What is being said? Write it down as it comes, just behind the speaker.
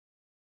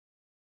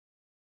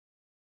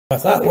I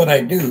thought what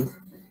I'd do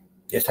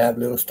is have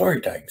little story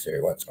times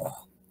every once in a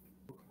while.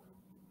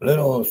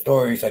 Little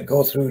stories. I'd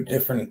go through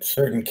different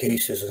certain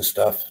cases and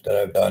stuff that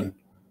I've done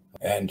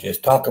and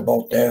just talk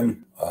about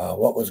them,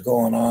 what was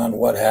going on,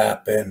 what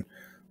happened,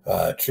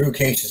 true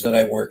cases that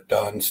I worked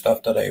on,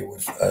 stuff that I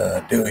was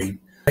doing.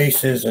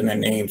 Places and the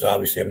names,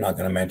 obviously, I'm not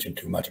going to mention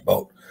too much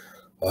about,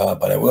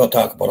 but I will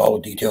talk about all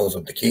the details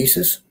of the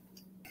cases.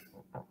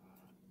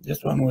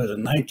 This one was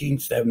in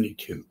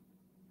 1972.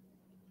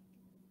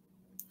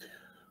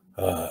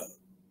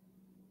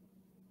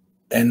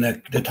 And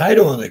the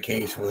title of the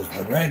case was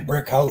The Red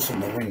Brick House in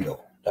the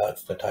Window.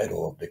 That's the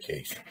title of the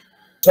case.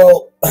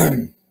 So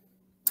it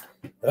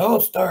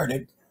all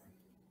started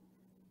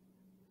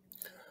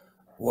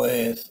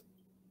with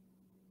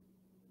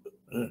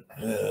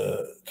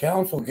the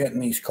council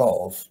getting these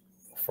calls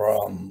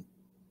from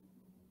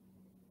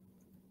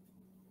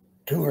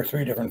 2 or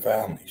 3 different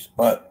families.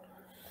 But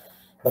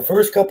the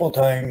first couple of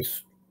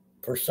times,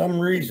 for some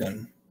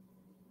reason,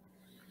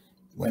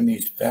 when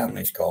these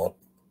families called,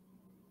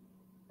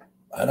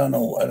 I don't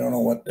know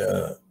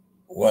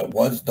what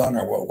was done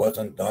or what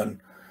wasn't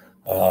done,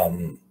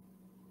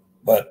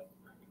 but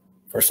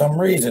for some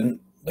reason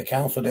the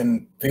council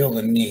didn't feel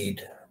the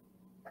need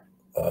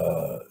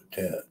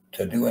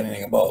to do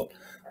anything about.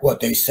 What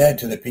they said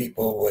to the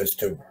people was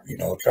to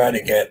try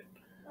to get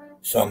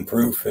some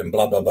proof and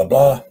blah blah blah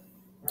blah,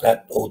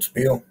 that old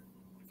spiel.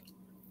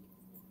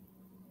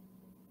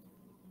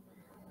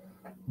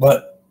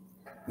 But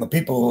the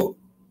people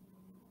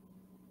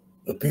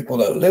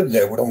that lived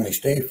there would only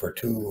stay for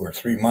 2 or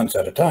 3 months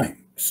at a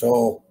time.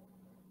 So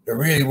there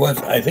really was,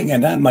 I think,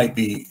 and that might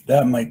be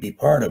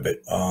part of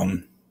it.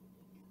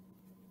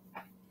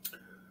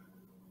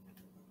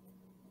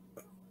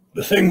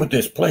 The thing with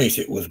this place,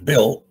 it was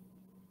built,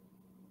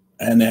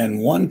 and then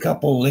one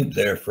couple lived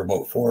there for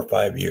about 4 or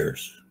 5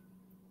 years.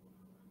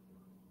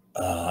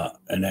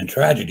 And then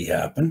tragedy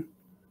happened.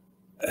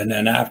 And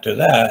then after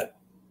that,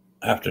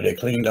 after they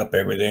cleaned up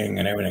everything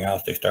and everything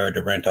else, they started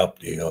to rent up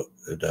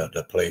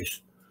the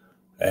place.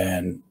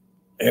 And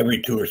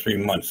every 2 or 3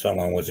 months,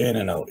 someone was in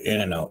and out,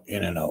 in and out,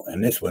 in and out.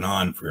 And this went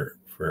on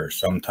for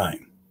some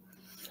time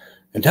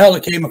until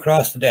it came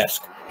across the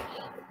desk.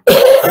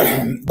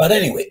 But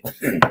anyway,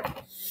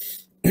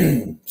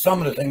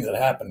 some of the things that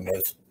happened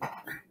was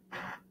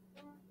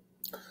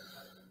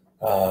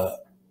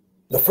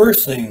the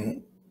first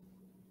thing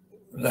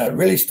that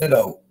really stood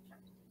out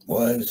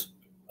was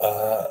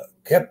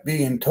kept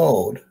being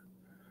told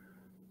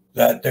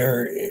that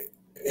there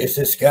is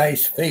this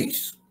guy's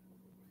face,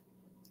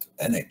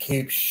 and it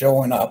keeps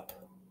showing up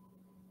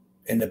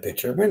in the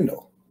picture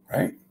window,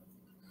 right?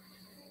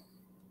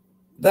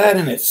 That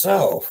in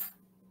itself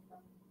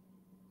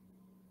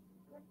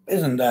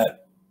isn't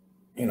that,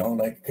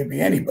 like, it could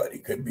be anybody.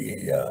 It could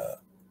be,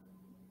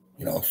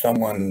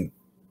 someone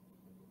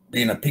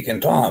being a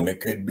peeking Tom. It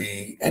could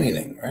be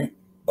anything, right?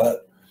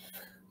 But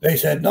they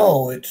said,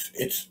 no,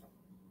 it's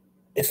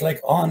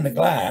like on the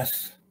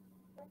glass.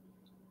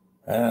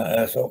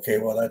 That's okay.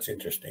 Well, that's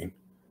interesting.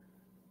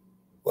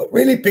 What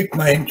really piqued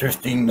my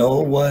interest,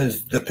 though,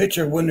 was the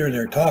picture window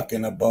they're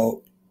talking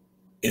about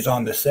is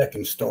on the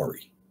 2nd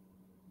story.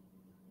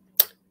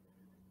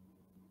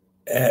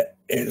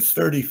 It's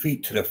 30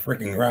 feet to the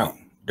freaking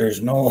ground.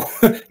 There's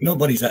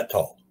nobody's that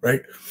tall,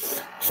 right?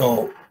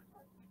 So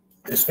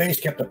his face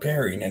kept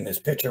appearing in this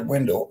picture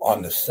window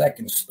on the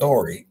 2nd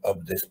story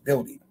of this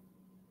building.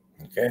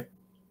 Okay.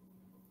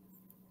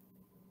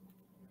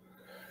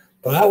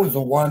 So that was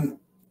the one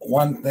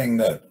thing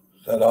that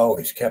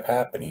always kept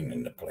happening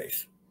in the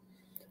place.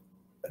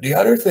 The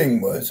other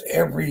thing was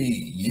every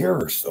year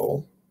or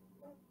so,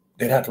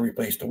 they'd have to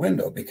replace the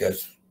window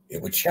because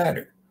it would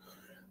shatter.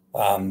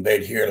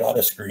 They'd hear a lot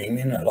of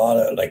screaming, a lot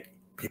of, like,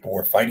 people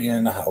were fighting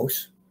in the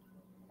house,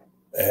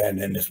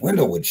 and then this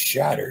window would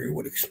shatter, it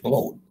would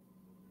explode,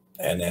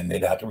 and then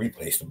they'd have to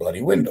replace the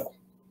bloody window.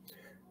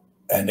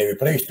 And they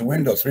replaced the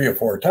window 3 or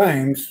 4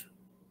 times,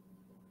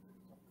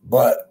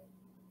 but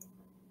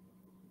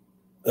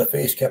the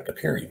face kept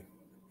appearing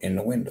in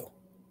the window.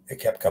 It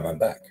kept coming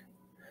back.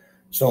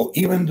 So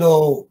even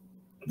though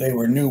they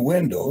were new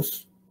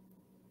windows,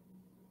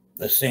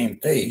 the same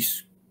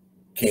face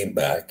came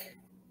back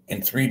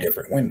in 3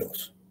 different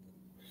windows.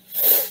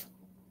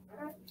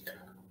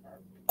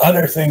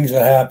 Other things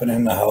that happened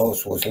in the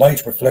house was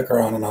lights would flicker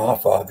on and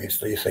off,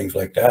 obviously, things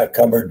like that.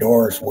 Cupboard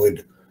doors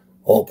would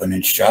open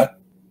and shut.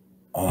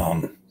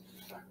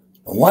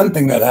 One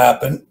thing that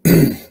happened,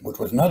 which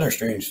was another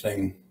strange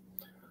thing,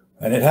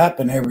 and it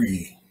happened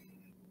every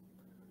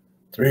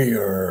 3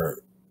 or...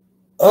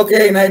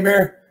 Okay,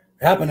 nightmare.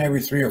 It happened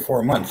every 3 or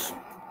 4 months.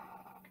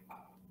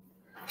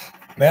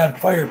 They had a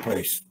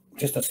fireplace,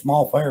 just a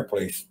small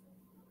fireplace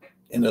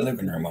in the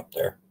living room up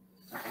there.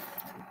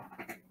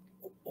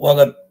 Well,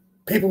 the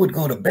people would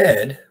go to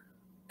bed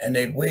and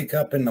they'd wake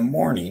up in the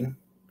morning,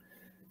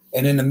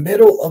 and in the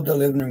middle of the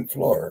living room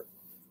floor,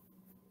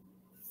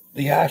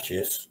 the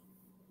ashes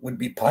would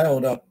be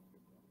piled up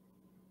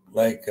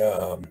like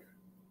a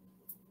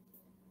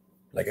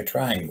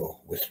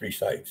triangle with 3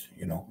 sides,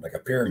 like a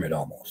pyramid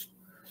almost.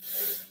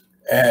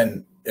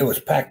 and it was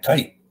packed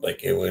tight,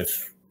 like it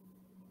was,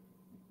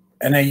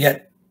 and then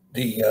yet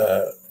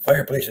the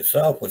fireplace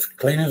itself was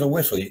clean as a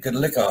whistle. You could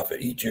lick off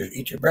it, eat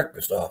your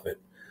breakfast off it.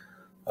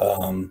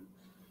 Um,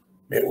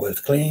 it was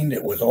cleaned,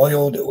 it was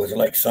oiled. It was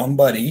like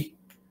somebody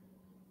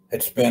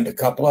had spent a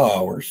couple of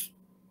hours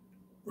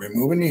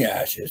removing the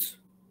ashes,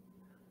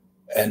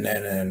 and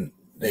then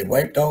they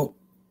wiped out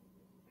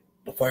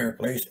the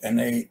fireplace and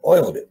they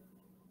oiled it,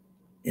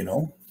 you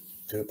know,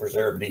 to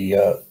preserve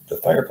the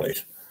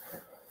fireplace.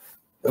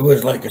 It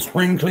was like a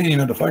spring cleaning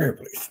of the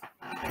fireplace,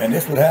 and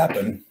this would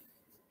happen.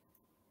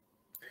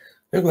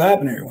 This would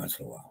happen every once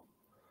in a while.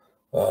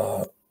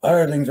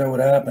 Other things that would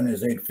happen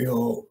is they'd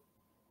feel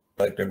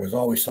like there was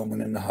always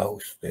someone in the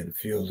house. They'd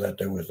feel that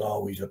there was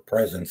always a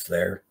presence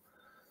there.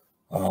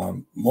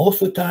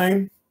 Most of the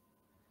time,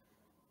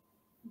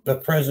 the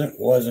present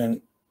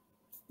wasn't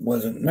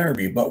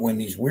nervy, but when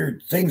these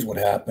weird things would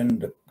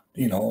happen,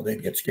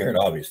 they'd get scared.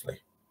 Obviously,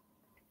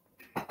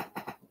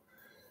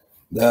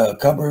 the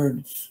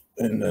cupboards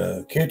and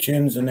the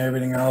kitchens and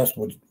everything else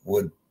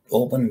would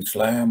open and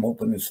slam,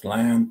 open and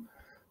slam.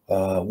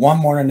 One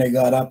morning they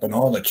got up and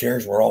all the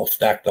chairs were all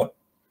stacked up.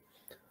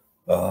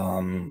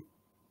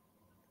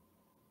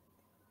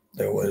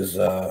 There was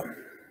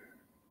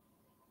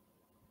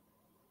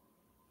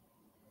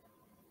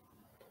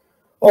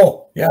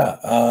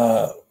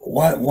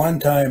one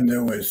time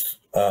there was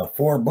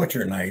 4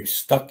 butcher knives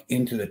stuck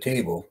into the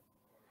table,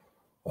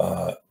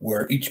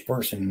 where each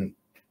person,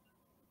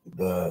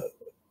 the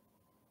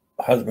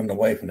husband, the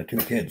wife, and the 2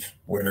 kids,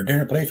 where their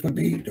dinner plates would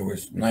be, there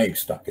was knives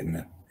stuck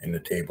in the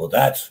table.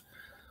 That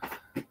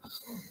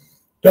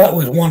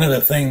was one of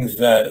the things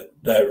that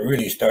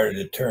really started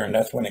to turn.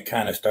 That's when it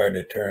kind of started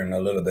to turn a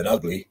little bit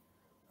ugly.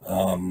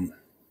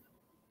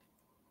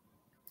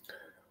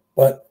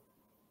 But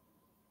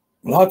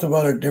lots of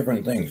other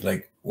different things,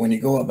 like when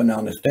you go up and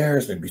down the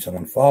stairs, there'd be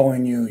someone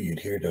following you. You'd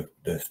hear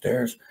the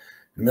stairs.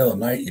 In the middle of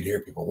the night, you'd hear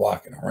people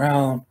walking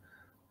around.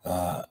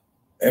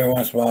 Every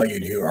once in a while,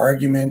 you'd hear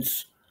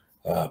arguments,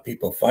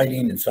 people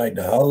fighting inside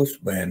the house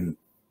when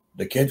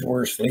the kids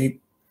were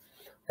asleep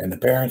and the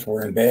parents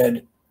were in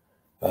bed.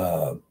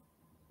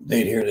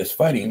 They'd hear this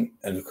fighting,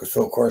 and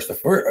so of course the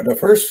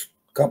first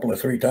couple of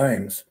 3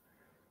 times,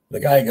 the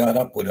guy got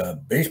up with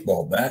a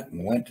baseball bat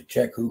and went to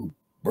check who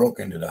broke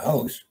into the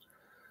house.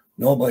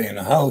 Nobody in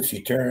the house.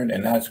 He turned,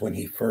 and that's when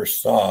he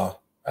first saw,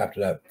 after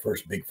that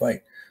first big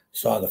fight,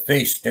 saw the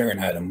face staring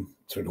at him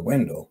through the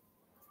window.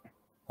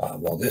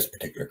 Well, this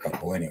particular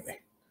couple anyway,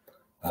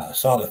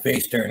 saw the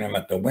face staring at him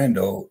at the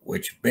window,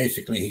 which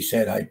basically he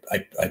said,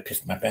 I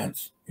pissed my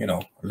pants,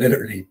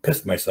 literally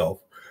pissed myself,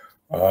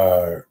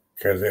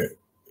 because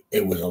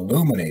it was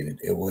illuminated.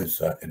 It was,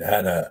 it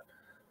had a,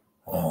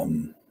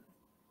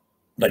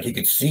 like you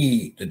could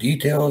see the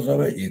details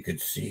of it. You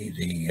could see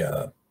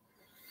the,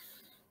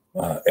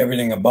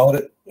 everything about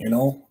it,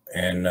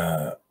 and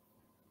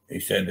he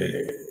said,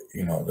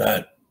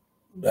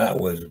 that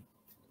was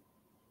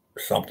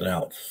something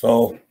else.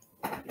 So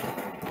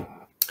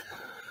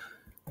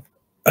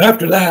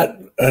after that,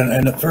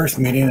 and the first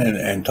meeting,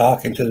 and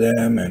talking to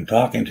them and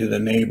talking to the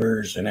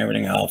neighbors and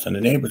everything else, and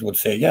the neighbors would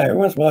say, yeah, every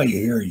once in a while you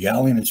hear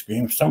yelling and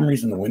screaming. For some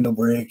reason the window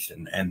breaks,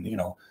 and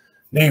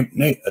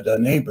the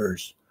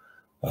neighbors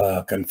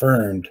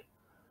confirmed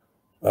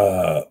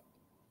a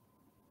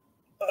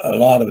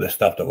lot of the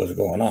stuff that was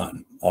going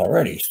on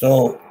already.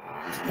 So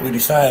we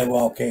decided,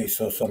 well, okay,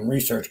 so some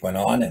research went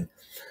on, and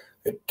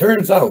it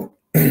turns out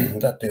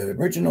that the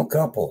original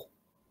couple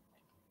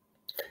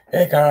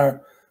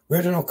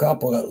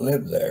that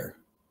lived there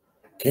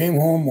came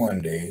home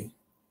one day.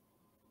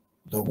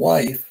 The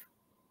wife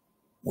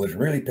was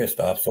really pissed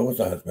off, so was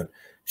the husband.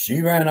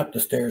 She ran up the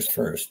stairs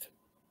first,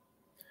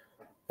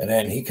 and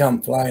then he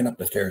come flying up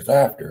the stairs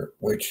after,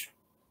 which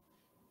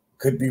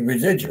could be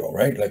residual,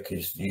 right? Like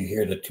you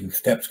hear the 2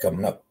 steps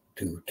coming up,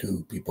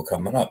 two people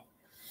coming up.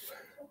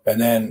 And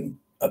then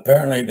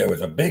apparently there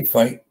was a big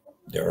fight.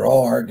 They were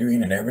all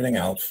arguing and everything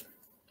else.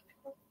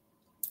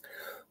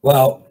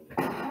 Well,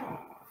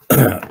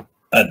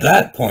 at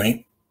that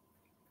point,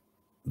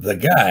 the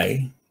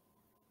guy,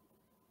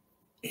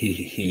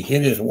 he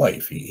hit his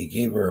wife. He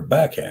gave her a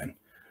backhand,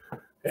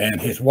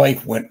 and his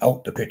wife went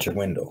out the picture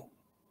window.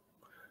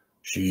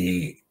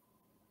 She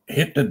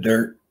hit the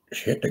dirt.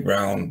 She hit the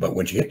ground, but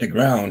when she hit the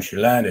ground, she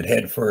landed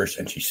head first,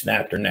 and she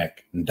snapped her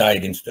neck and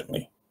died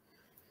instantly.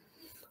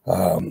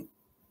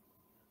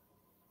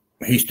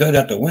 He stood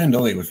at the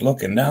window. He was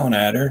looking down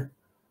at her.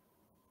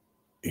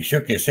 He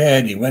shook his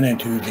head. He went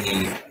into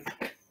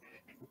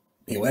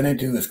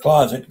his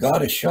closet,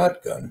 got his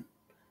shotgun.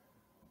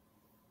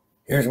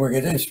 Here's where it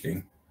gets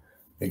interesting.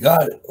 He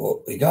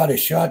got his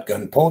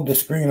shotgun, pulled the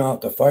screen off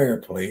the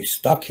fireplace,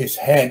 stuck his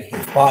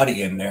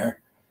body in there,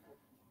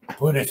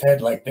 put his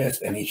head like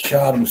this, and he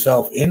shot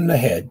himself in the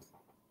head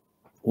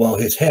while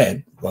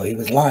he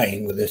was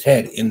lying with his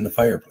head in the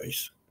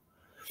fireplace.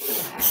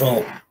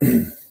 So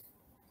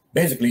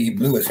basically he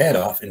blew his head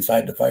off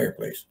inside the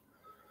fireplace.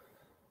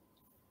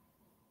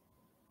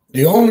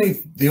 The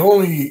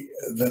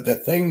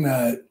thing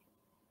that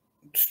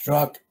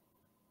struck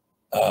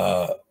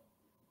the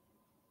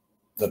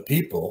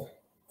people,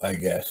 I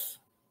guess,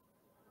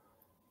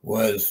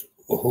 was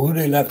who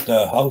they left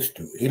the house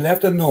to. He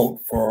left a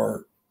note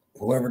for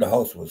whoever the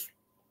house was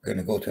going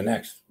to go to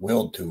next,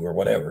 willed to, or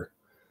whatever.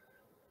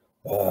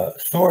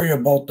 Story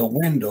about the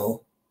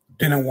window,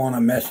 didn't want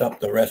to mess up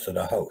the rest of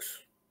the house.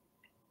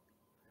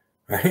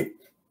 Right?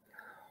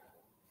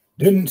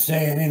 Didn't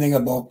say anything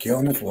about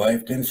killing his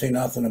wife. Didn't say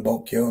nothing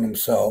about killing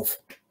himself.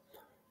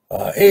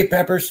 Hey,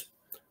 Peppers.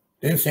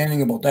 Didn't say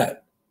anything about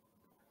that.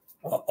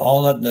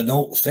 All that the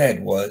note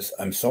said was,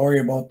 I'm sorry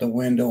about the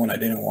window and I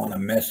didn't want to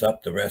mess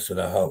up the rest of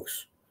the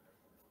house.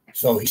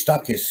 So he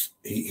stuck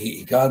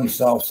he got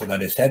himself so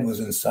that his head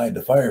was inside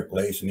the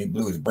fireplace and he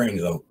blew his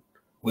brains out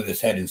with his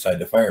head inside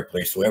the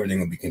fireplace so everything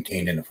would be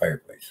contained in the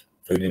fireplace.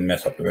 So he didn't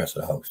mess up the rest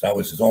of the house. That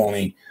was his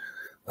only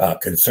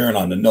concern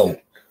on the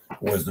note,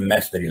 was the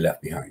mess that he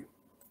left behind.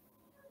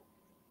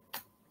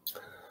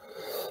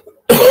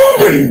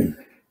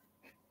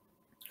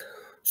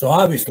 So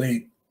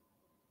obviously,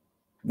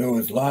 there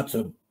was lots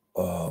to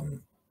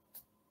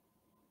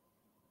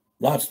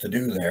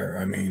do there.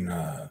 I mean,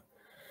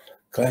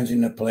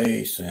 cleansing the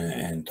place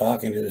and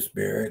talking to the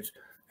spirits.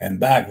 And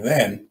back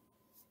then,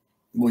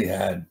 we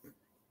had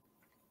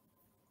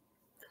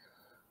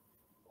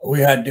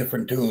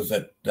different tools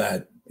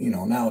that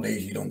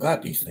nowadays you don't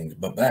got these things.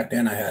 But back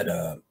then, I had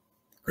a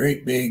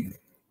great big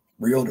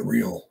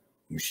reel-to-reel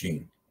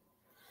machine.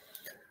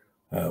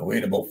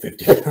 Weighed about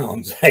 50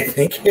 pounds, I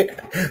think.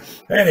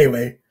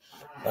 Anyway,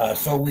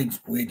 so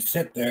we'd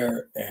sit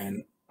there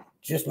and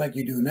just like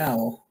you do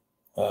now,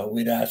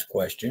 we'd ask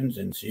questions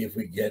and see if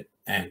we get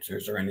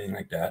answers or anything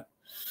like that.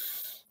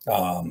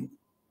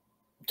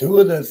 Two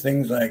of the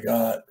things I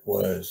got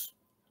was,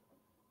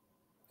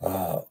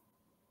 well,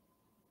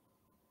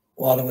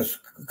 there was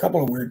a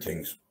couple of weird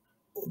things,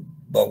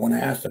 but when I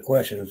asked the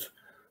questions,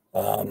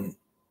 one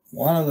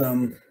of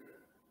them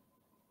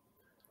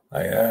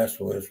I asked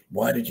was,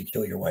 why did you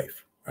kill your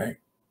wife? Right?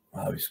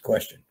 Obvious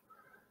question.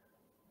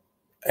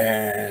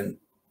 And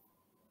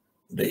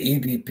the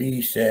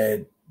EVP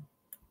said,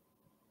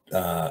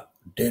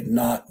 did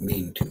not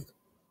mean to.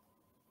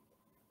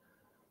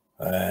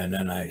 And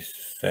then I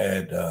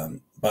said,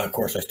 but of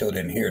course I still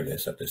didn't hear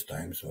this at this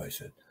time. So I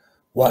said,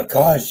 what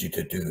caused you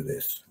to do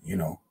this?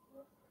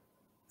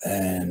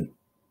 And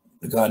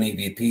the gun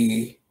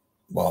EVP,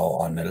 well,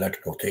 on the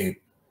electrical tape,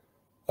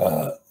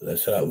 they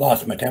said, I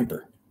lost my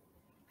temper.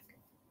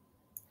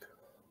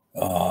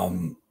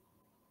 And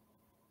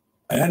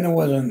there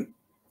wasn't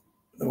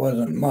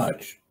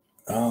much.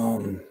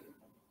 There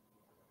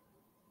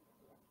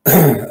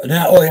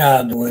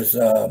was,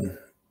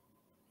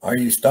 are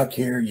you stuck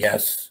here?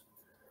 Yes.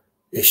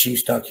 Is she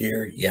stuck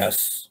here?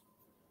 Yes.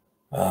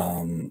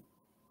 And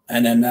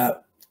then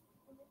that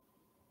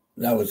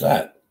was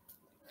that.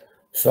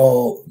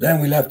 So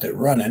then we left it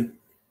running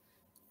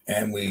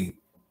and we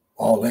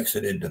all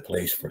exited the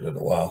place for a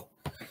little while.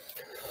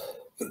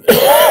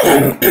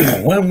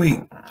 When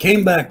we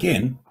came back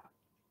in,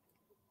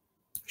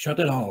 shut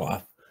it all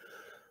off,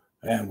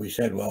 and we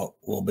said, well,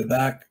 we'll be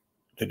back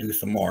to do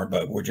some more,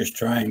 but we're just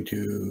trying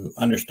to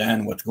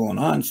understand what's going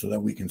on so that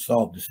we can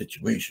solve the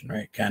situation,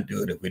 right? Can't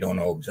do it if we don't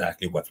know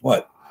exactly what's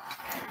what.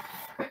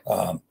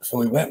 So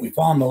we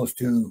found those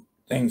two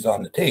things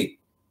on the tape,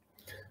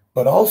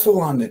 but also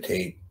on the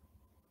tape,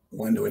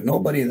 when there was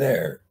nobody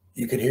there,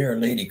 you could hear a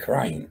lady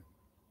crying.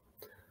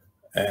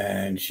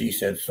 And she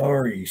said,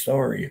 sorry,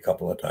 a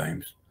couple of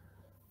times.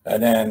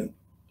 And then,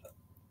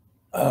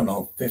 I don't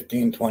know,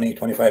 15, 20,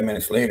 25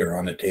 minutes later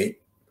on the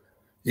tape,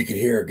 you could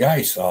hear a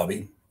guy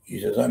sobbing. He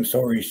says, I'm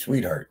sorry,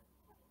 sweetheart.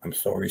 I'm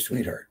sorry,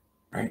 sweetheart.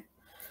 Right?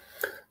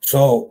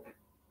 So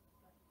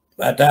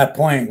at that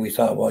point, we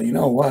thought, well, you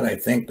know what? I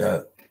think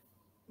the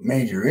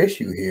major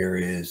issue here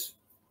is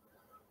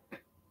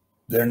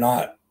they're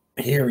not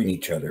hearing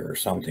each other or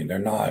something. They're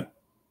not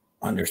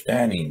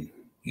understanding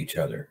each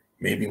other.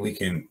 Maybe we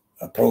can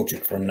approach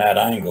it from that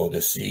angle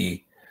to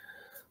see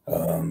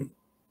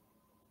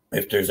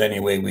if there's any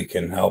way we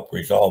can help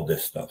resolve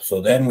this stuff.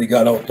 So then we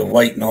got out the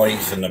white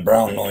noise and the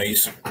brown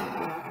noise,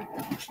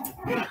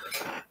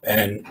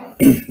 and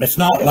it's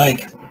not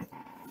like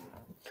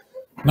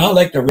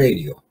the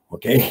radio,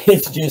 okay?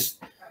 It's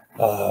just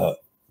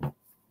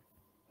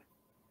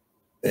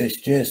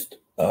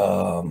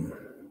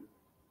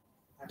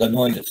the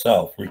noise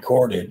itself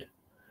recorded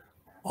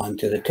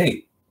onto the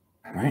tape,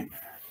 right?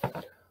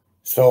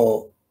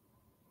 So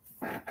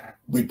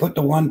we put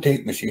the one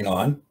tape machine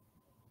on,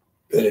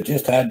 and it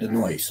just had the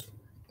noise.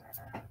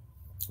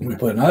 We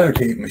put another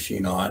tape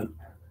machine on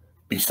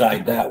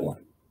beside that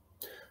one.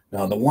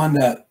 Now, the one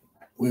that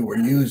we were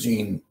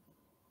using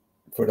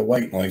for the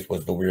white noise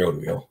was the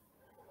reel-to-reel.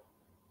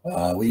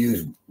 We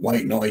used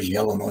white noise,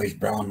 yellow noise,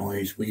 brown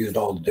noise. We used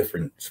all the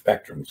different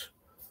spectrums.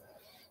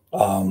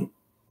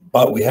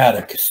 But we had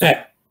a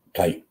cassette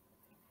type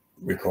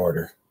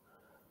recorder.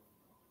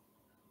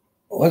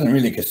 It wasn't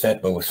really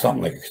cassette, but it was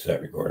something like a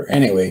cassette recorder.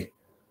 Anyway,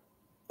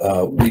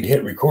 we'd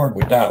hit record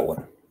with that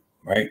one,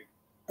 right?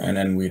 And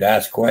then we'd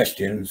ask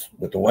questions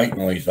with the white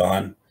noise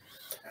on.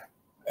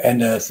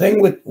 And the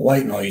thing with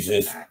white noise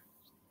is,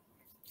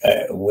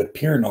 with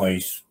pure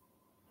noise,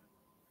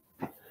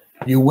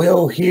 you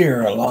will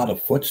hear a lot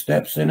of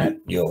footsteps in it.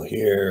 You'll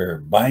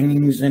hear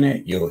bangings in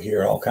it. You'll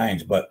hear all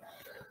kinds. But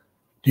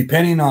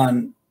depending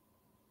on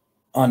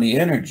the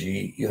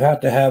energy, you have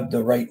to have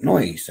the right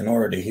noise in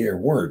order to hear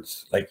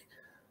words. Like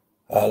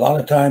a lot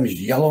of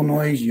times, yellow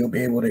noise, you'll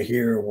be able to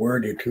hear a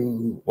word or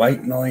two.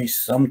 White noise,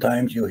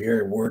 sometimes you'll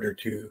hear a word or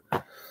two.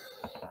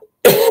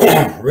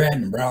 Red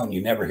and brown,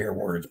 you never hear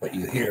words, but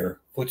you hear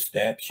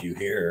footsteps. You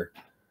hear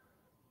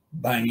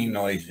banging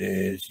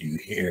noises, you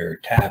hear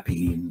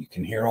tapping, you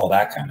can hear all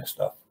that kind of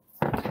stuff.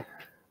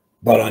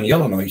 But on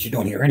yellow noise, you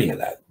don't hear any of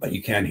that, but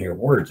you can hear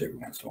words every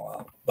once in a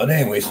while. But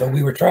anyway, so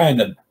we were trying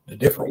the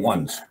different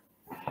ones.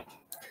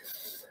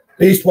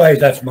 Leastwise,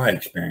 that's my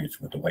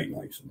experience with the white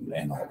noise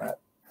and all that.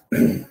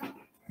 I'm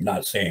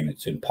not saying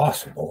it's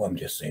impossible. I'm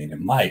just saying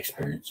in my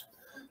experience,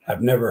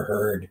 I've never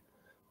heard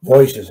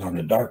voices on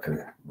the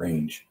darker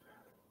range,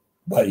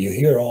 but you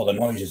hear all the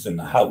noises in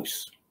the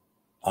house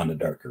on the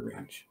darker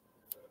range.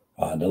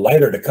 The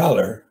lighter the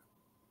color,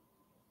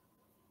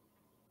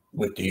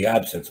 with the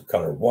absence of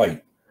color,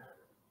 white.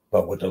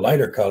 But with the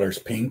lighter colors,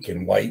 pink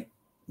and white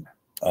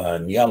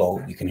and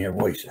yellow, you can hear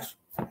voices.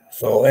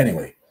 So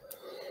anyway,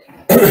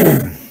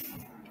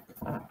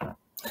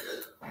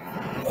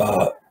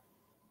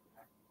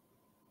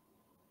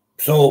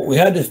 so we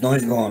had this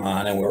noise going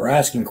on, and we were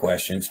asking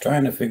questions,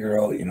 trying to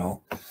figure out,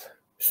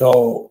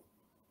 So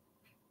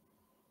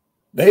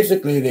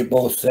basically, they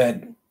both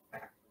said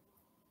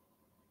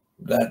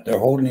that they're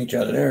holding each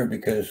other there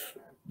because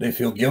they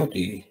feel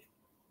guilty.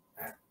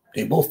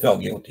 They both felt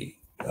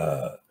guilty.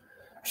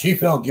 She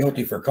felt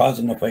guilty for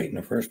causing the fight in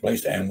the first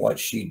place and what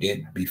she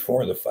did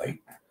before the fight.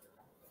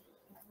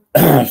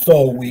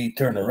 So we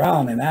turned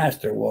around and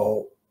asked her,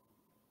 well,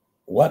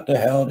 what the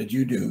hell did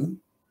you do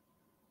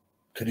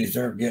to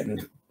deserve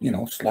getting,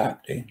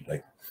 slapped, eh?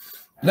 Like,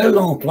 let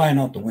alone flying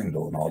out the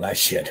window and all that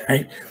shit,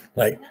 right?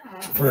 Like,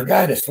 for a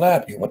guy to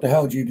slap you, what the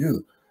hell did you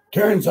do?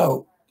 Turns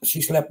out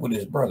she slept with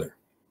his brother,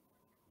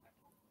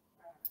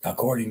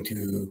 according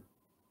to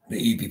the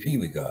EVP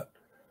we got.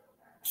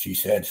 She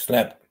said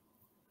slept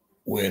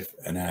with,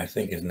 and I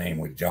think his name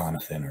was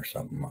Jonathan or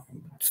something.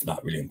 It's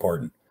not really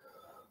important,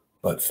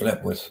 but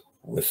slept with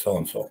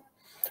so-and-so.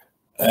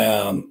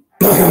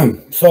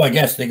 So I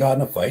guess they got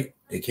in a fight.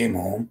 They came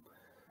home.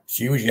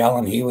 She was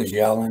yelling. He was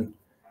yelling.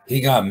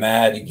 He got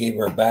mad. He gave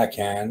her a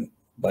backhand,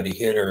 but he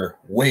hit her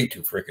way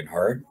too freaking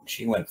hard.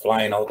 She went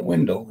flying out the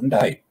window and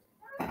died.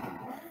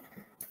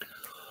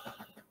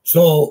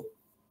 So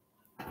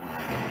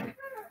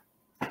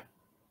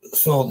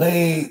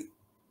they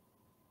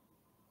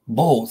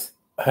both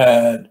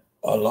had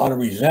a lot of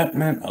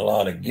resentment, a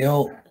lot of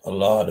guilt, a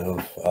lot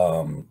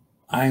of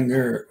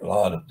anger, a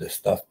lot of this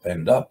stuff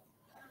penned up.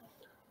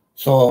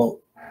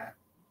 So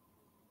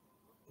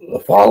the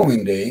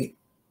following day,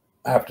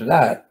 after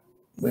that,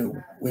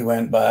 we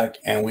went back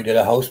and we did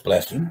a house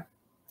blessing,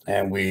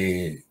 and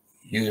we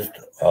used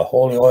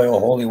holy oil,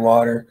 holy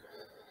water.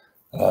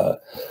 We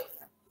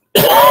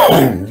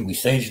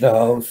saged the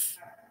house,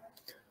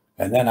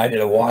 and then I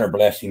did a water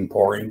blessing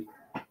pouring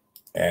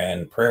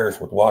and prayers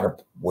with the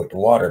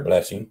water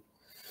blessing.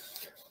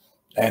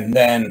 And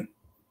then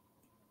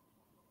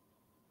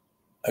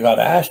I got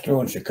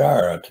Astro and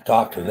Shakara to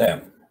talk to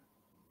them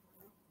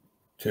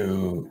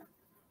to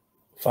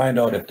find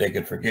out if they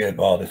could forgive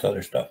all this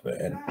other stuff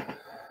and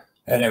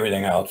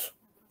everything else.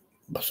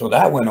 So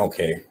that went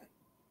okay.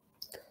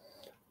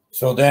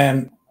 So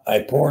then I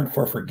poured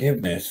for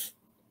forgiveness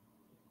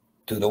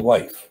to the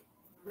wife,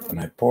 and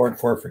I poured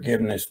for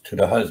forgiveness to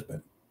the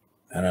husband,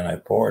 and then I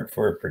poured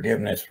for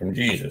forgiveness from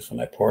Jesus, and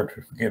I poured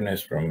for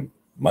forgiveness from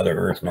Mother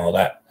Earth and all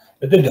that.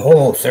 I did the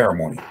whole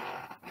ceremony.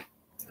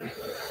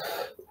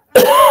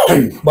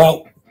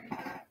 Well,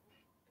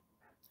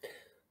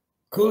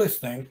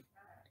 coolest thing,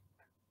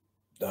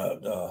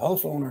 the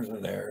house owners are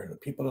there, the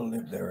people that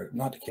live there,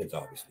 not the kids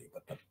obviously,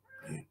 but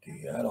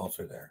the adults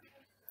are there.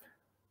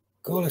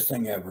 Coolest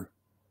thing ever,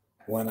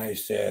 when I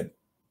said,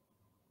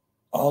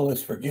 all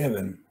is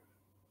forgiven,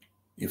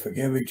 you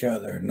forgive each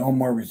other, no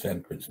more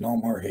resentments, no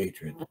more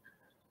hatred,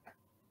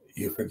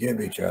 you forgive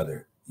each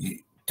other.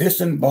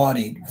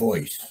 Disembodied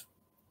voice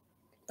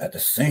at the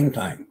same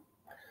time,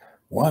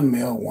 one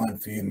male, one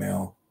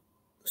female,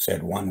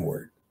 said one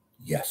word,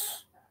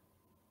 yes.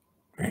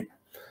 Right?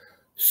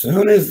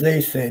 Soon as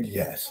they said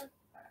yes,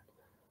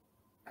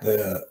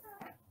 the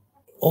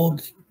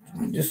old,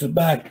 this is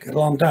back a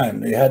long time,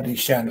 they had these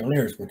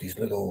chandeliers with these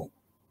little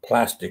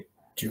plastic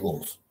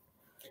jewels.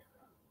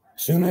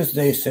 Soon as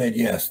they said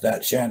yes,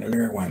 that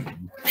chandelier went,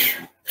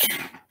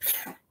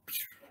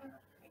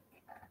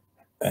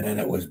 and then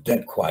it was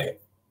dead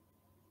quiet.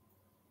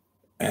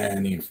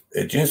 And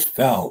it just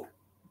felt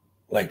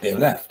like they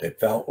left. It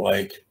felt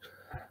like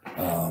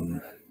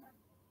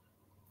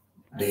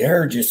the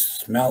air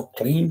just smelled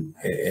clean.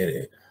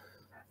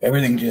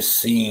 Everything just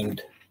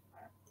seemed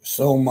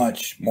so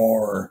much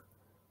more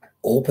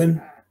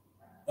open.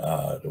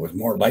 There was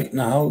more light in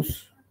the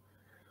house.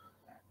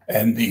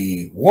 And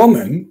the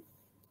woman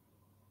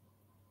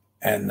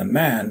and the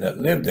man that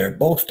lived there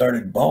both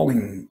started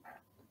bawling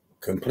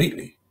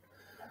completely,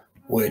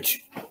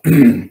 which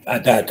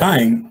at that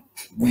time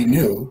we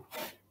knew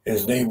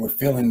is they were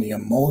feeling the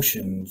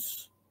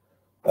emotions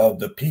of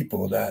the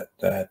people that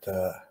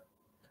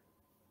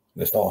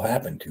this all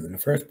happened to in the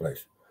first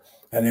place.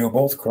 And they were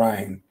both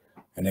crying,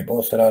 and they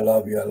both said, I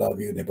love you, I love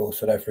you. They both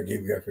said, I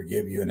forgive you, I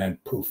forgive you. And then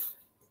poof,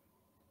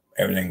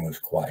 everything was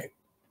quiet,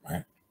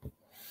 right?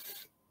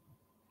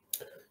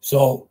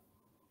 So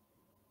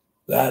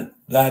that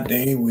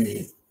day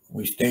we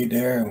stayed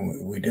there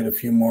and we did a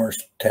few more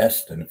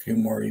tests and a few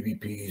more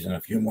EVPs and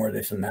a few more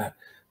this and that.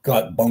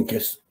 Got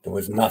bunkus. There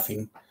was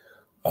nothing.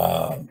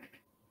 No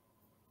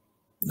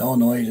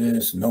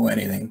noises, no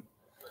anything.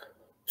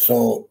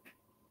 So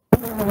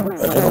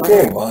I said,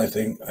 okay, well, I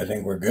think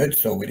we're good.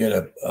 So we did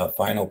a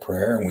final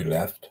prayer and we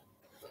left.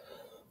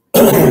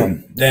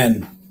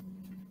 Then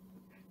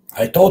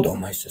I told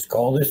them, I says,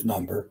 call this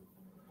number.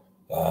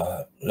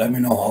 Let me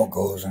know how it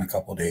goes in a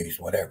couple days,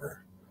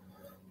 whatever.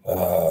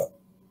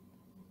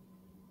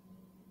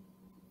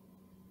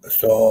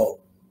 So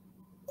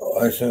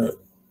I said,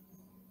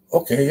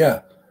 okay,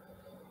 yeah.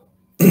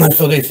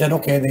 So they said,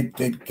 okay,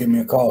 they'd give me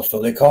a call.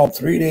 So they called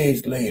 3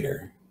 days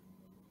later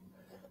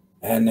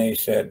and they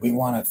said, we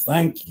want to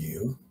thank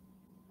you.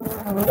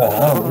 The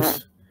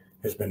house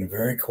has been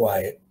very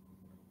quiet.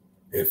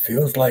 It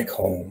feels like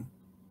home.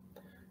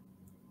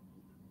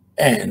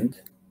 And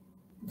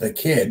the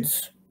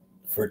kids,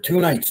 for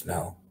 2 nights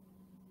now,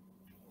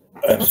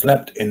 have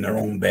slept in their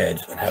own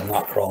beds and have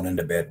not crawled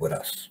into bed with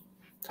us.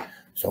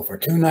 So for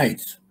 2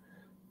 nights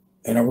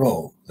in a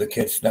row, the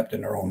kids slept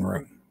in their own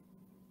room.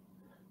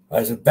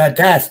 I said,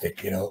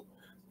 fantastic, you know.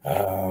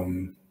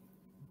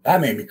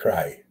 That made me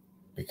cry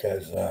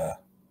because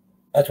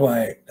that's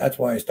why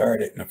I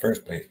started it in the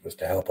first place, was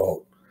to help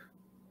out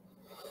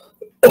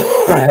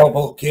help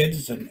out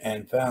kids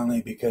and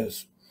family,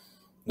 because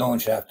no one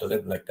should have to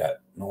live like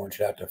that. No one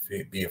should have to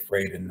be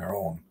afraid in their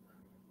own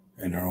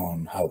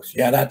house.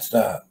 Yeah, that's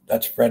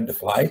Fred the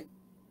Fly.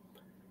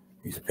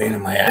 He's a pain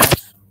in my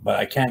ass, but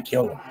I can't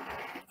kill him.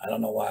 I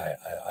don't know why.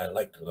 I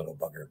like the little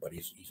bugger, but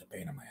he's a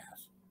pain in my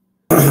ass.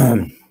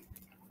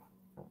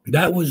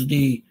 that was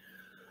the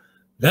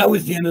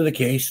end of the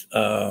case.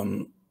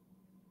 Well,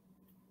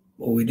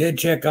 we did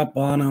check up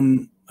on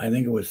him. I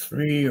think it was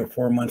 3 or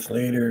 4 months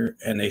later,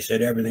 and they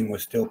said everything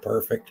was still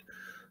perfect.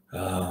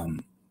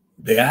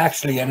 They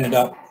actually ended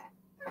up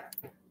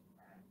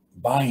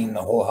buying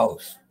the whole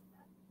house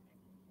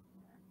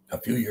a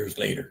few years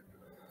later.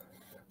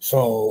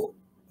 So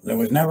there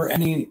was never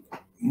any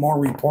more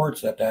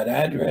reports at that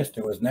address.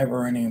 There was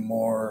never any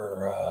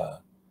more.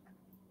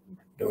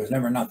 There was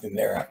never nothing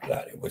there after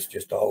that. It was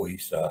just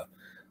always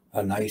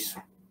a nice,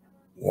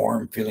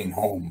 warm feeling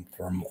home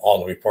from all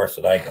the reports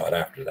that I got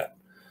after that.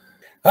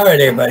 All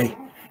right, everybody.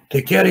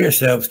 Take care of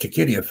yourselves. Take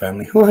care of your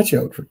family. Watch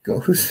out for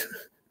ghosts.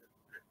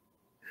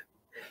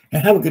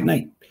 And have a good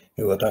night.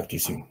 And we'll talk to you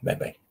soon.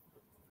 Bye-bye.